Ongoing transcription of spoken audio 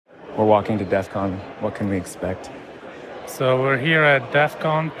we're walking to DEF CON. What can we expect? So we're here at DEF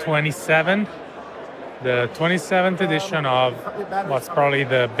CON 27, the 27th edition of what's probably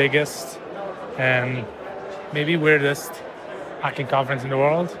the biggest and maybe weirdest hacking conference in the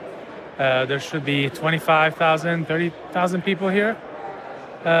world. There should be 25,000, 30,000 people here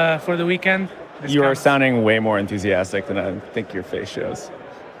for the weekend. You are sounding way more enthusiastic than I think your face shows.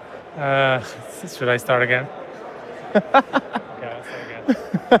 Should I start again? Okay, I'll start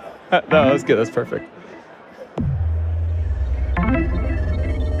again. No, that's good. That's perfect. 10,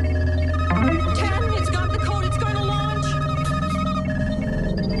 it's got the code. It's going to launch.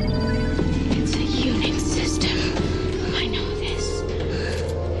 It's a Unix system. I know this.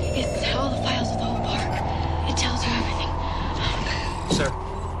 It's all the files of the whole park. It tells you everything. Sir,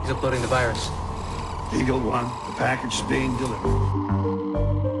 he's uploading the virus. Eagle 1, the package is being delivered.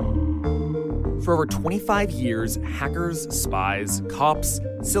 For over 25 years, hackers, spies, cops,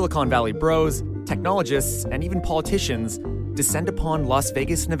 Silicon Valley bros, technologists, and even politicians descend upon Las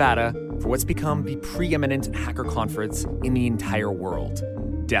Vegas, Nevada for what's become the preeminent hacker conference in the entire world,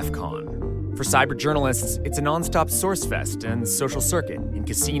 DEF CON. For cyber journalists, it's a nonstop source fest and social circuit in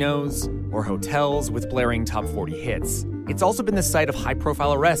casinos or hotels with blaring top 40 hits. It's also been the site of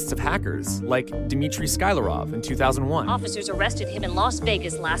high-profile arrests of hackers, like Dmitry Skylarov in 2001. Officers arrested him in Las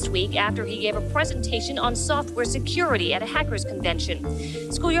Vegas last week after he gave a presentation on software security at a hackers convention.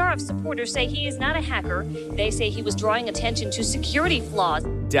 Skularov's supporters say he is not a hacker. They say he was drawing attention to security flaws.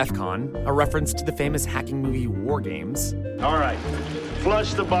 DEF CON, a reference to the famous hacking movie War Games. All right,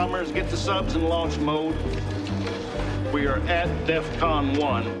 flush the bombers, get the subs in launch mode. We are at DEF CON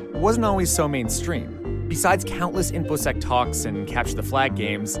 1. Wasn't always so mainstream. Besides countless InfoSec talks and Capture the Flag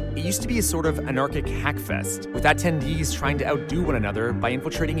games, it used to be a sort of anarchic hackfest, with attendees trying to outdo one another by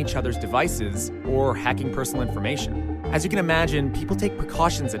infiltrating each other's devices or hacking personal information. As you can imagine, people take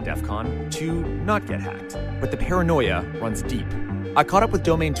precautions at DEF CON to not get hacked, but the paranoia runs deep. I caught up with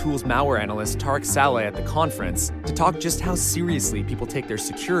Domain Tools malware analyst Tarek Saleh at the conference to talk just how seriously people take their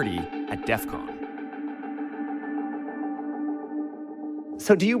security at DEF CON.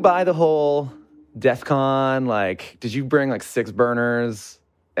 So do you buy the whole DEF CON, did you bring 6 burners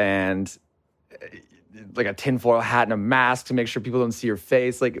and a tinfoil hat and a mask to make sure people don't see your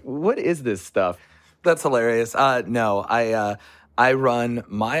face? What is this stuff? That's hilarious. No, I run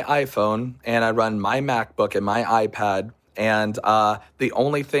my iPhone and I run my MacBook and my iPad. And the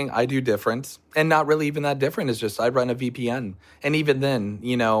only thing I do different, and not really even that different, is just I run a VPN. And even then,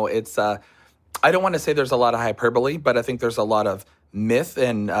 it's, I don't want to say there's a lot of hyperbole, but I think there's a lot of myth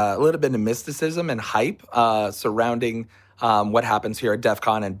and a little bit of mysticism and hype surrounding what happens here at DEF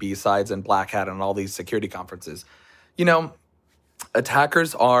CON and B-Sides and Black Hat and all these security conferences.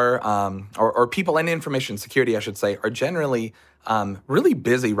 Attackers are, or people in information security, I should say, are generally really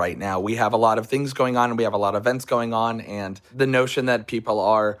busy right now. We have a lot of things going on and we have a lot of events going on. And the notion that people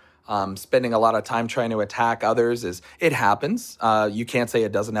are spending a lot of time trying to attack others it happens. You can't say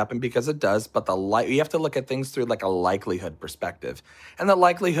it doesn't happen because it does, but you have to look at things through a likelihood perspective. And the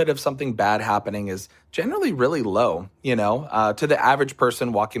likelihood of something bad happening is generally really low, to the average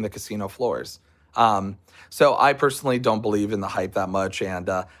person walking the casino floors. So I personally don't believe in the hype that much, and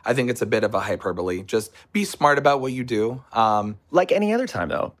I think it's a bit of a hyperbole. Just be smart about what you do. Like any other time,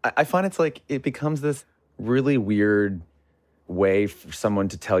 though, I find it becomes this really weird way for someone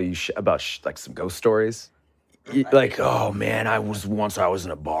to tell you about some ghost stories. Oh man, I was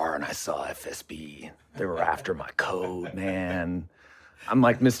in a bar and I saw FSB. They were after my code, man. I'm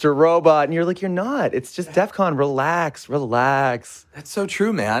like, Mr. Robot, and you're like, you're not. It's just DEF CON. Relax. That's so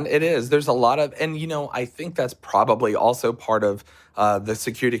true, man. It is. There's a lot of, and I think that's probably also part of the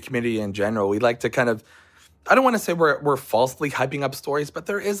security community in general. We like to kind of, I don't want to say we're falsely hyping up stories, but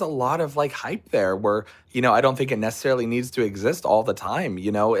there is a lot of hype there where, I don't think it necessarily needs to exist all the time.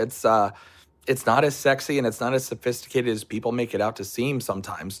 It's not as sexy and it's not as sophisticated as people make it out to seem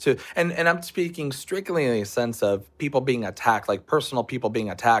sometimes too. And I'm speaking strictly in the sense of people being attacked, personal people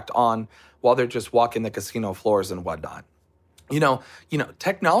being attacked on while they're just walking the casino floors and whatnot.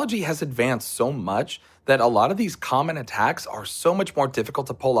 Technology has advanced so much that a lot of these common attacks are so much more difficult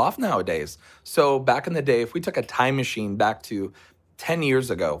to pull off nowadays. So back in the day, if we took a time machine back to 10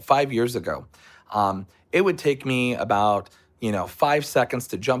 years ago, 5 years ago, it would take me about 5 seconds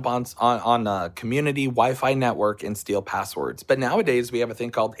to jump on a community Wi-Fi network and steal passwords. But nowadays we have a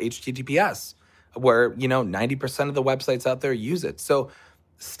thing called HTTPS where, 90% of the websites out there use it. So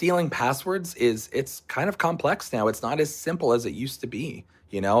stealing passwords it's kind of complex now. It's not as simple as it used to be,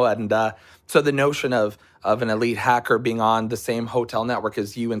 and so the notion of an elite hacker being on the same hotel network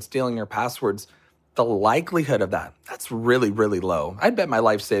as you and stealing your passwords, the likelihood of that's really, really low. I'd bet my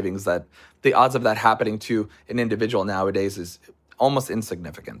life savings that the odds of that happening to an individual nowadays is almost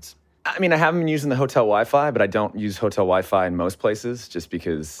insignificant. I mean, I haven't been using the hotel Wi-Fi, but I don't use hotel Wi-Fi in most places just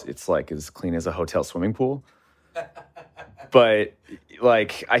because it's like as clean as a hotel swimming pool. But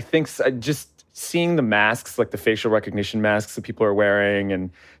like, I think just seeing the masks, like the facial recognition masks that people are wearing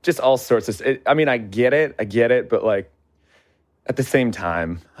and just all sorts of, I mean, I get it, but like at the same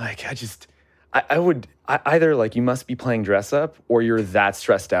time, like I would either like you must be playing dress up or you're that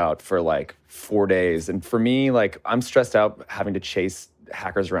stressed out for like 4 days. And for me, like I'm stressed out having to chase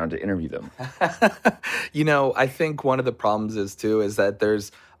hackers around to interview them. I think one of the problems is that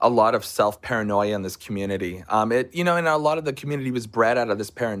there's a lot of self-paranoia in this community. And a lot of the community was bred out of this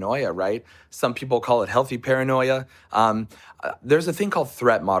paranoia, right? Some people call it healthy paranoia. There's a thing called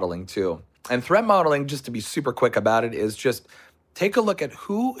threat modeling too. And threat modeling, just to be super quick about it, is just take a look at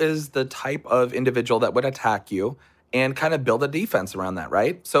who is the type of individual that would attack you and kind of build a defense around that,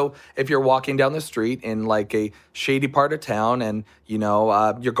 right? So if you're walking down the street in like a shady part of town and,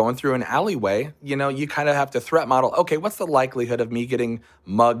 you're going through an alleyway, you kind of have to threat model, okay, what's the likelihood of me getting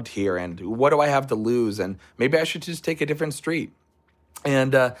mugged here? And what do I have to lose? And maybe I should just take a different street.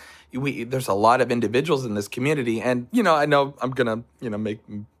 And there's a lot of individuals in this community. And, I know I'm going to, make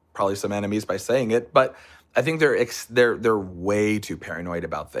probably some enemies by saying it, but I think they're way too paranoid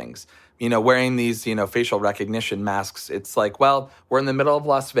about things. Wearing these, facial recognition masks, it's like, well, we're in the middle of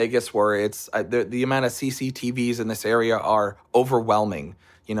Las Vegas where it's the amount of CCTVs in this area are overwhelming.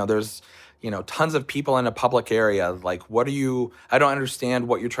 There's, tons of people in a public area. Like, I don't understand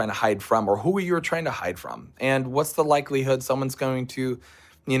what you're trying to hide from or who you're trying to hide from. And what's the likelihood someone's going to,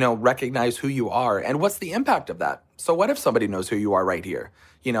 recognize who you are? And what's the impact of that? So what if somebody knows who you are right here?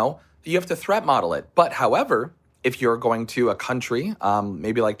 You have to threat model it. But however, if you're going to a country,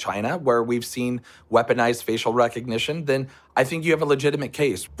 maybe like China, where we've seen weaponized facial recognition, then I think you have a legitimate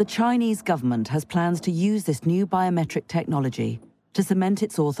case. The Chinese government has plans to use this new biometric technology to cement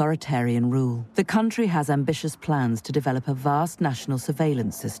its authoritarian rule. The country has ambitious plans to develop a vast national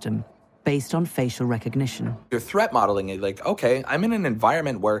surveillance system based on facial recognition. You're threat modeling it like, okay, I'm in an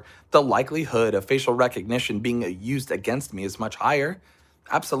environment where the likelihood of facial recognition being used against me is much higher.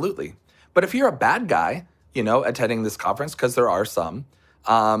 Absolutely. But if you're a bad guy, attending this conference, because there are some,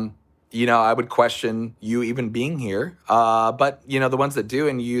 I would question you even being here. But, the ones that do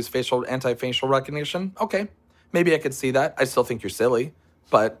and use anti-facial recognition, okay, maybe I could see that. I still think you're silly,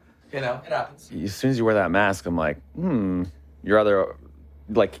 but, it happens. As soon as you wear that mask, I'm like, you're either,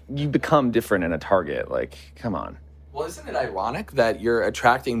 like, you become different in a target. Like, come on. Well, isn't it ironic that you're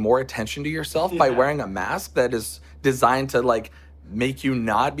attracting more attention to yourself by wearing a mask that is designed to, like, make you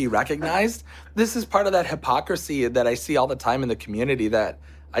not be recognized? This is part of that hypocrisy that I see all the time in the community that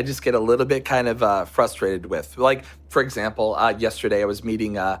I just get a little bit kind of frustrated with. Like, for example, yesterday I was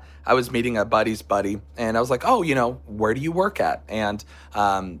meeting a buddy's buddy, and I was like, oh, where do you work at? And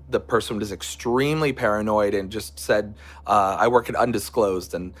the person was extremely paranoid and just said, I work at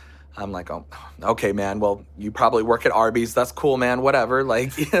undisclosed. And I'm like, oh, okay, man. Well, you probably work at Arby's. That's cool, man. Whatever.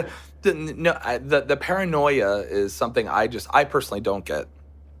 Like, the paranoia is something I personally don't get,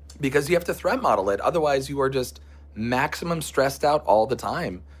 because you have to threat model it. Otherwise, you are just maximum stressed out all the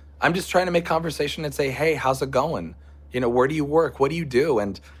time. I'm just trying to make conversation and say, hey, how's it going? Where do you work? What do you do?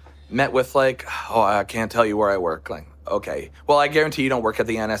 And met with like, oh, I can't tell you where I work. Like, okay, well, I guarantee you don't work at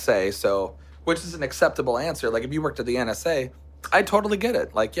the NSA. So, which is an acceptable answer. Like, if you worked at the NSA, I totally get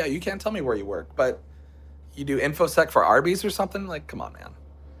it. Like, yeah, you can't tell me where you work, but you do InfoSec for Arby's or something? Like, come on, man.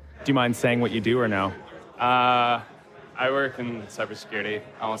 Do you mind saying what you do or no? I work in cybersecurity.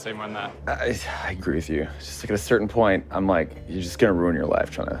 I won't say more than that. I agree with you. It's just like at a certain point, I'm like, you're just gonna ruin your life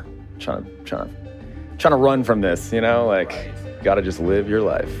trying to run from this. Like, you gotta just live your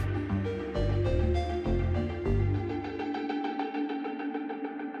life.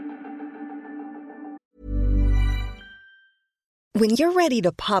 When you're ready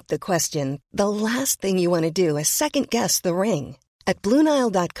to pop the question, the last thing you want to do is second-guess the ring. At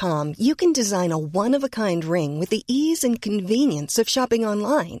BlueNile.com, you can design a one-of-a-kind ring with the ease and convenience of shopping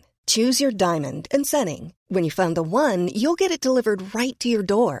online. Choose your diamond and setting. When you find the one, you'll get it delivered right to your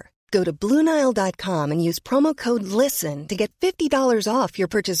door. Go to BlueNile.com and use promo code LISTEN to get $50 off your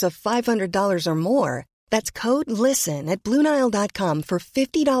purchase of $500 or more. That's code LISTEN at BlueNile.com for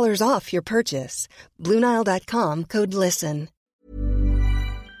 $50 off your purchase. BlueNile.com, code LISTEN.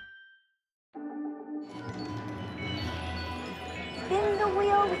 Spin the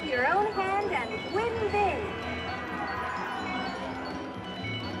wheel with your own hand and win big.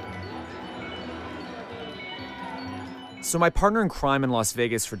 So my partner in crime in Las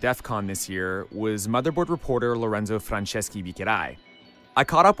Vegas for DEF CON this year was Motherboard reporter Lorenzo Franceschi Bicherai. I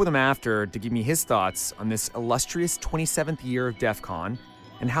caught up with him after to give me his thoughts on this illustrious 27th year of DEF CON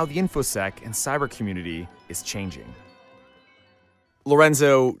and how the InfoSec and cyber community is changing.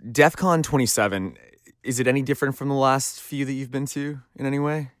 Lorenzo, DEF CON 27, is it any different from the last few that you've been to in any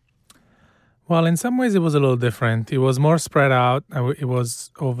way? Well, in some ways it was a little different. It was more spread out. It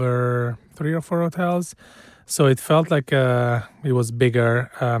was over 3 or 4 hotels. So it felt like it was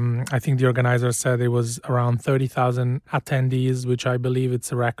bigger. I think the organizer said it was around 30,000 attendees, which I believe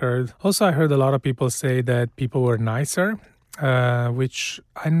it's a record. Also, I heard a lot of people say that people were nicer, which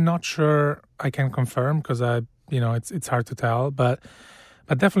I'm not sure I can confirm because it's hard to tell. But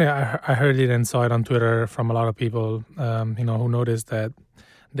definitely I heard it and saw it on Twitter from a lot of people, who noticed that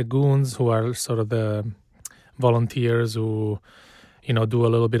the goons, who are sort of the volunteers who do a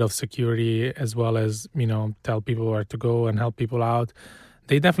little bit of security as well as, tell people where to go and help people out.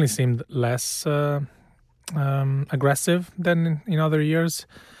 They definitely seemed less aggressive than in other years.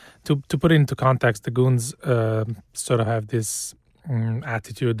 To put it into context, the goons sort of have this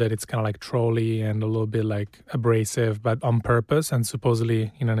attitude that it's kind of like trolly and a little bit like abrasive, but on purpose and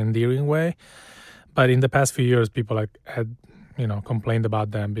supposedly in an endearing way. But in the past few years, people had complained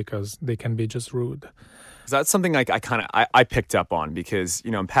about them because they can be just rude. So that's something I picked up on because,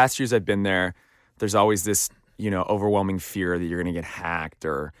 in past years I've been there, there's always this, overwhelming fear that you're going to get hacked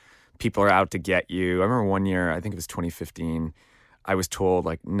or people are out to get you. I remember one year, I think it was 2015, I was told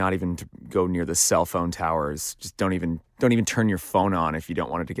not even to go near the cell phone towers. Just don't even turn your phone on if you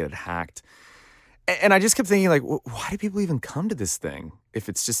don't want it to get hacked. And I just kept thinking why do people even come to this thing if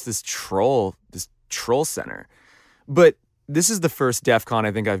it's just this troll center? But this is the first DEF CON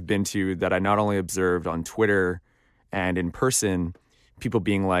I think I've been to that I not only observed on Twitter and in person, people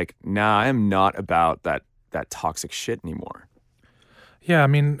being like, nah, I am not about that toxic shit anymore. Yeah, I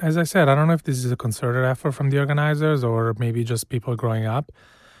mean, as I said, I don't know if this is a concerted effort from the organizers or maybe just people growing up.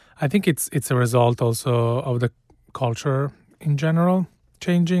 I think it's a result also of the culture in general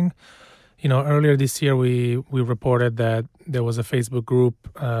changing. Earlier this year, we reported that there was a Facebook group,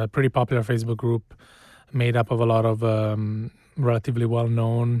 a pretty popular Facebook group, made up of a lot of relatively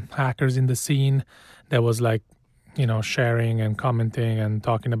well-known hackers in the scene that was sharing and commenting and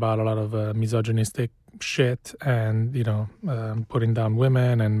talking about a lot of misogynistic shit and, putting down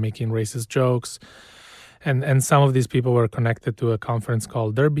women and making racist jokes. And some of these people were connected to a conference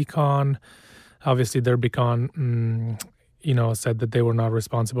called DerbyCon. Obviously, DerbyCon, said that they were not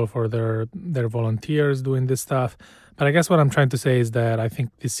responsible for their volunteers doing this stuff. But I guess what I'm trying to say is that I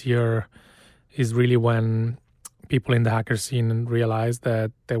think this year is really when people in the hacker scene realized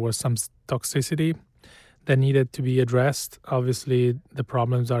that there was some toxicity that needed to be addressed. Obviously, the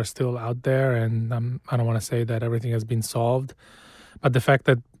problems are still out there, and I don't want to say that everything has been solved. But the fact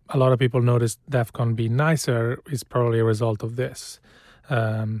that a lot of people noticed DEF CON being nicer is probably a result of this.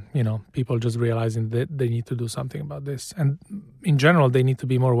 People just realizing that they need to do something about this. And in general, they need to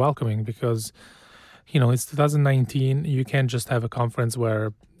be more welcoming because, it's 2019. You can't just have a conference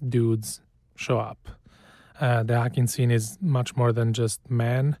where dudes show up. The hacking scene is much more than just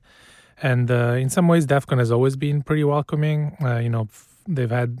men. And in some ways, DEF CON has always been pretty welcoming.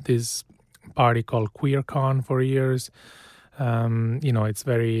 They've had this party called QueerCon for years. It's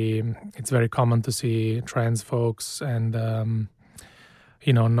very common to see trans folks and,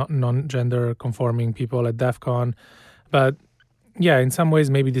 non-gender conforming people at DEF CON. But yeah, in some ways,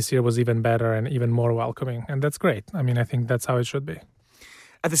 maybe this year was even better and even more welcoming. And that's great. I mean, I think that's how it should be.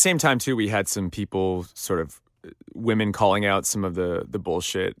 At the same time, too, we had some people women calling out some of the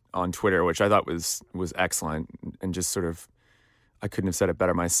bullshit on Twitter, which I thought was excellent and just I couldn't have said it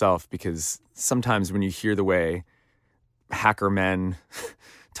better myself because sometimes when you hear the way hacker men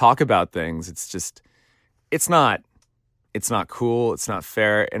talk about things, it's not cool, it's not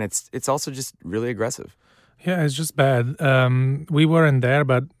fair, and it's also just really aggressive. Yeah, it's just bad. We weren't there,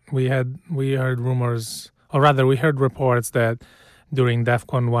 but we heard rumors, or rather we heard reports that during DEF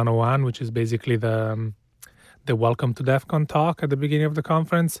CON 101, which is basically the welcome to DEF CON talk at the beginning of the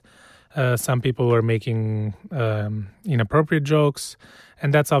conference, some people were making inappropriate jokes,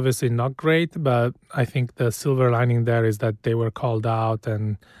 and that's obviously not great, but I think the silver lining there is that they were called out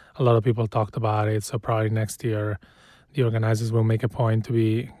and a lot of people talked about it, so probably next year the organizers will make a point to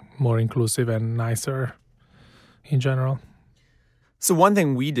be more inclusive and nicer in general. So one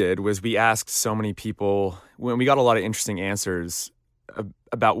thing we did was we asked so many people, when we got a lot of interesting answers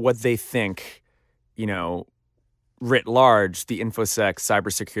about what they think, writ large, the InfoSec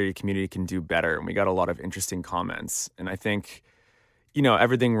cybersecurity community can do better. And we got a lot of interesting comments. And I think,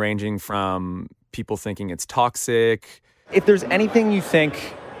 everything ranging from people thinking it's toxic If there's anything you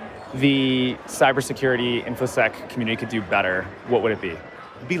think the cybersecurity InfoSec community could do better, what would it be?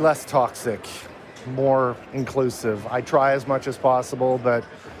 Be less toxic, more inclusive. I try as much as possible, but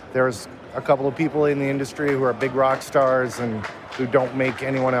there's a couple of people in the industry who are big rock stars and who don't make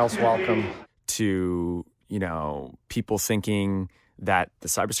anyone else welcome. To, people thinking that the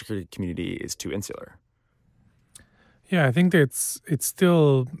cybersecurity community is too insular. Yeah, I think it's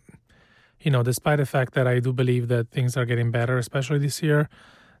still, despite the fact that I do believe that things are getting better, especially this year,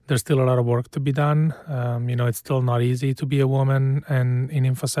 there's still a lot of work to be done. It's still not easy to be a woman and in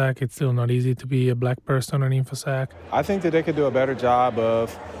InfoSec. It's still not easy to be a black person in InfoSec. I think that they could do a better job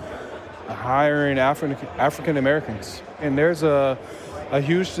of hiring African Americans. And there's a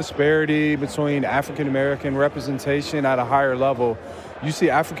huge disparity between African American representation at a higher level. You see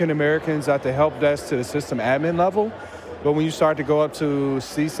African Americans at the help desk to the system admin level, but when you start to go up to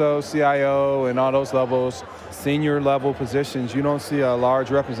CISO, CIO, and all those levels, senior level positions, you don't see a large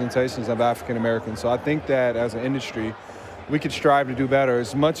representations of African Americans. So I think that as an industry, we could strive to do better.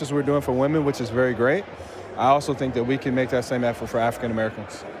 As much as we're doing for women, which is very great, I also think that we can make that same effort for African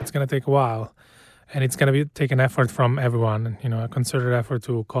Americans. It's going to take a while, and it's going to take an effort from everyone, a concerted effort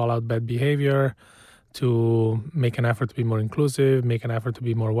to call out bad behavior, to make an effort to be more inclusive, make an effort to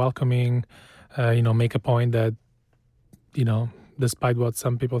be more welcoming, make a point that, despite what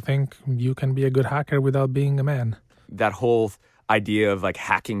some people think, you can be a good hacker without being a man. That whole idea of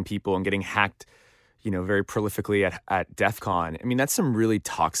hacking people and getting hacked, very prolifically at DEF CON, that's some really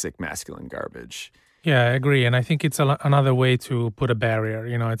toxic masculine garbage. Yeah, I agree. And I think it's another way to put a barrier.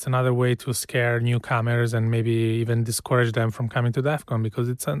 It's another way to scare newcomers and maybe even discourage them from coming to DEF CON because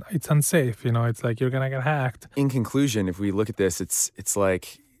it's unsafe. It's like you're going to get hacked. In conclusion, if we look at this, it's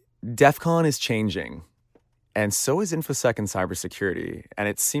like DEF CON is changing. And so is InfoSec and cybersecurity. And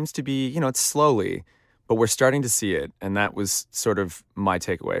it seems to be, it's slowly, but we're starting to see it. And that was sort of my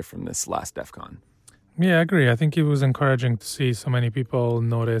takeaway from this last DEF CON. Yeah, I agree. I think it was encouraging to see so many people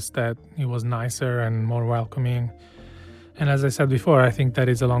notice that it was nicer and more welcoming. And as I said before, I think that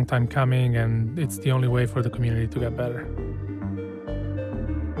is a long time coming, and it's the only way for the community to get better.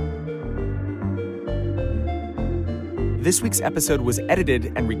 This week's episode was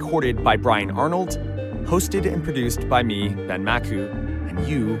edited and recorded by Brian Arnold, hosted and produced by me, Ben Maku, and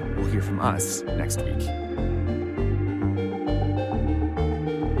you will hear from us next week.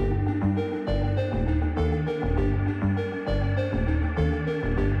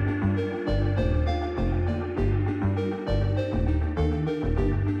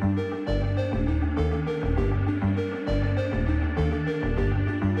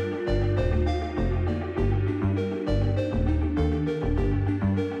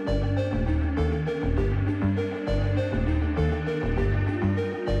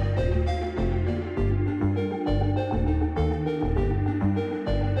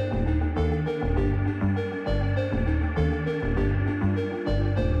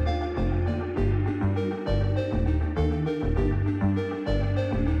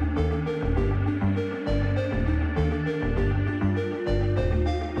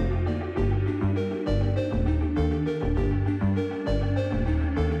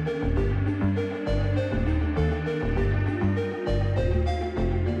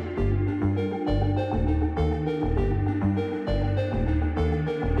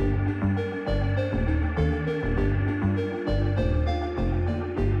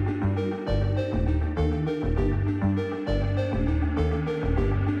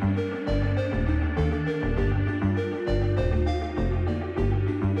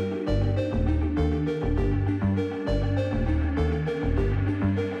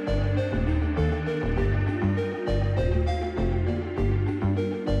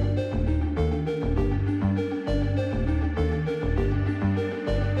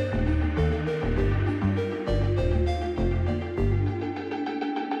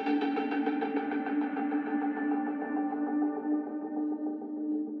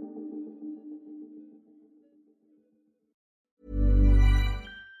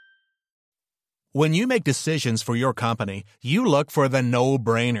 When you make decisions for your company, you look for the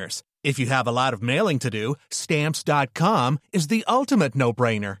no-brainers. If you have a lot of mailing to do, Stamps.com is the ultimate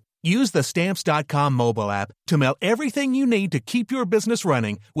no-brainer. Use the Stamps.com mobile app to mail everything you need to keep your business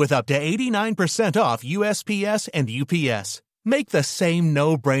running with up to 89% off USPS and UPS. Make the same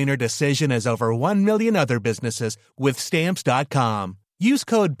no-brainer decision as over 1 million other businesses with Stamps.com. Use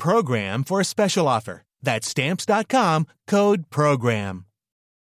code PROGRAM for a special offer. That's Stamps.com, code PROGRAM.